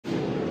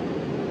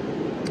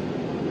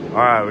All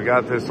right, we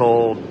got this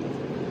old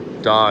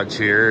Dodge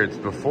here. It's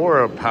before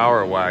a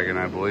Power Wagon,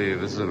 I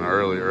believe. This is an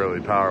early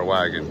Power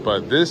Wagon.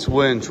 But this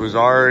winch was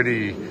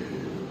already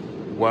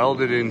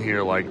welded in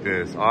here like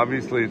this.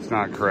 Obviously, it's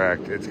not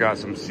correct. It's got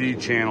some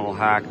C-channel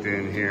hacked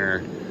in here.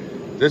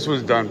 This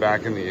was done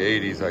back in the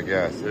 80s, I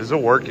guess. It's a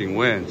working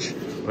winch.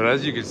 But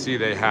as you can see,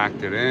 they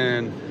hacked it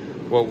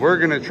in. What we're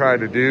gonna try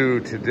to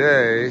do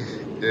today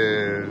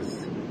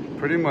is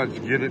pretty much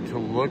get it to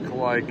look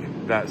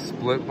like that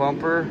split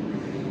bumper.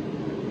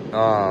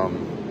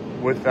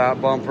 With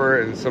that bumper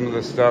and some of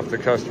the stuff the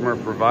customer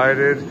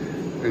provided,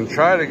 and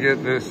try to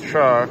get this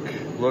truck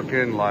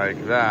looking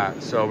like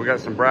that. So we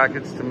got some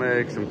brackets to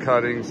make, some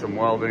cutting, some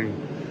welding,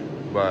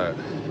 but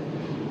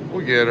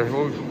we'll get her.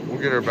 We'll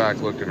get her back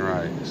looking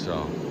right.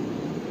 So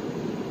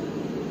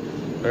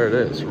there it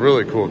is.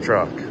 Really cool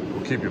truck.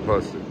 We'll keep you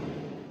posted.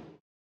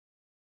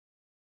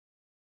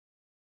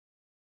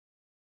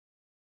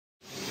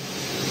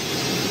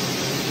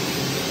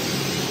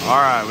 All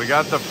right, we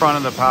got the front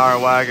of the Power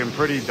Wagon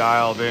pretty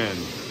dialed in.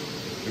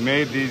 We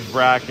made these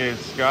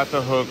brackets, got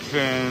the hooks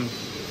in,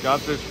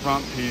 got this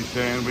front piece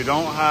in. We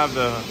don't have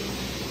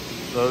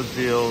those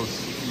deals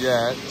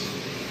yet.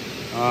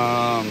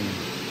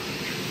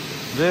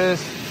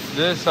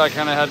 This I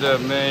kind of had to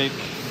make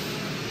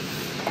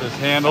this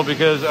handle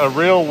because a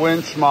real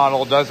winch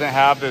model doesn't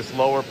have this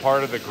lower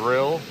part of the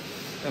grill,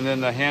 and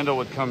then the handle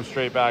would come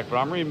straight back. But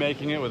I'm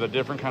remaking it with a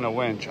different kind of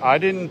winch. I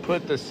didn't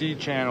put the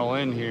C-channel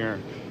in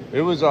here.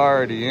 It was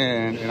already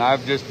in, and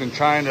I've just been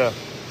trying to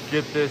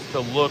get this to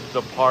look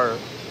the part,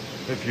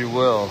 if you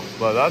will.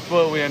 But that's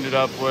what we ended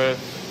up with.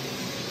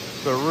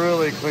 It's a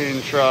really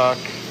clean truck.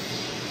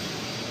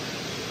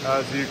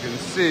 As you can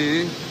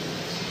see,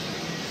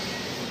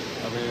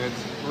 I mean,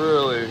 it's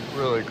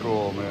really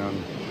cool,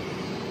 man.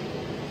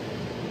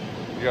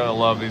 You gotta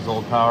love these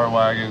old Power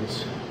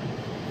Wagons.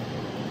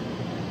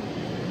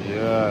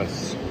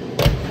 Yes.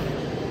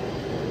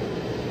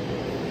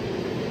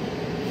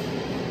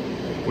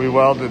 We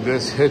welded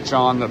this hitch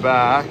on the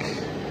back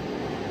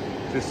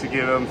just to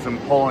give them some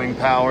pulling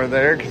power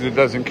there because it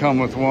doesn't come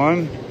with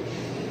one.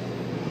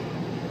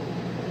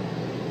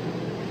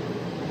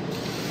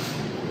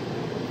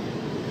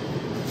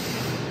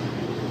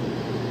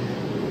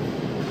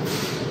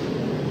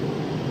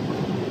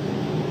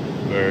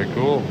 Very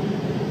cool.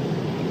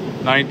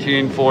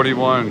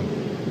 1941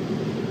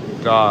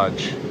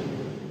 Dodge.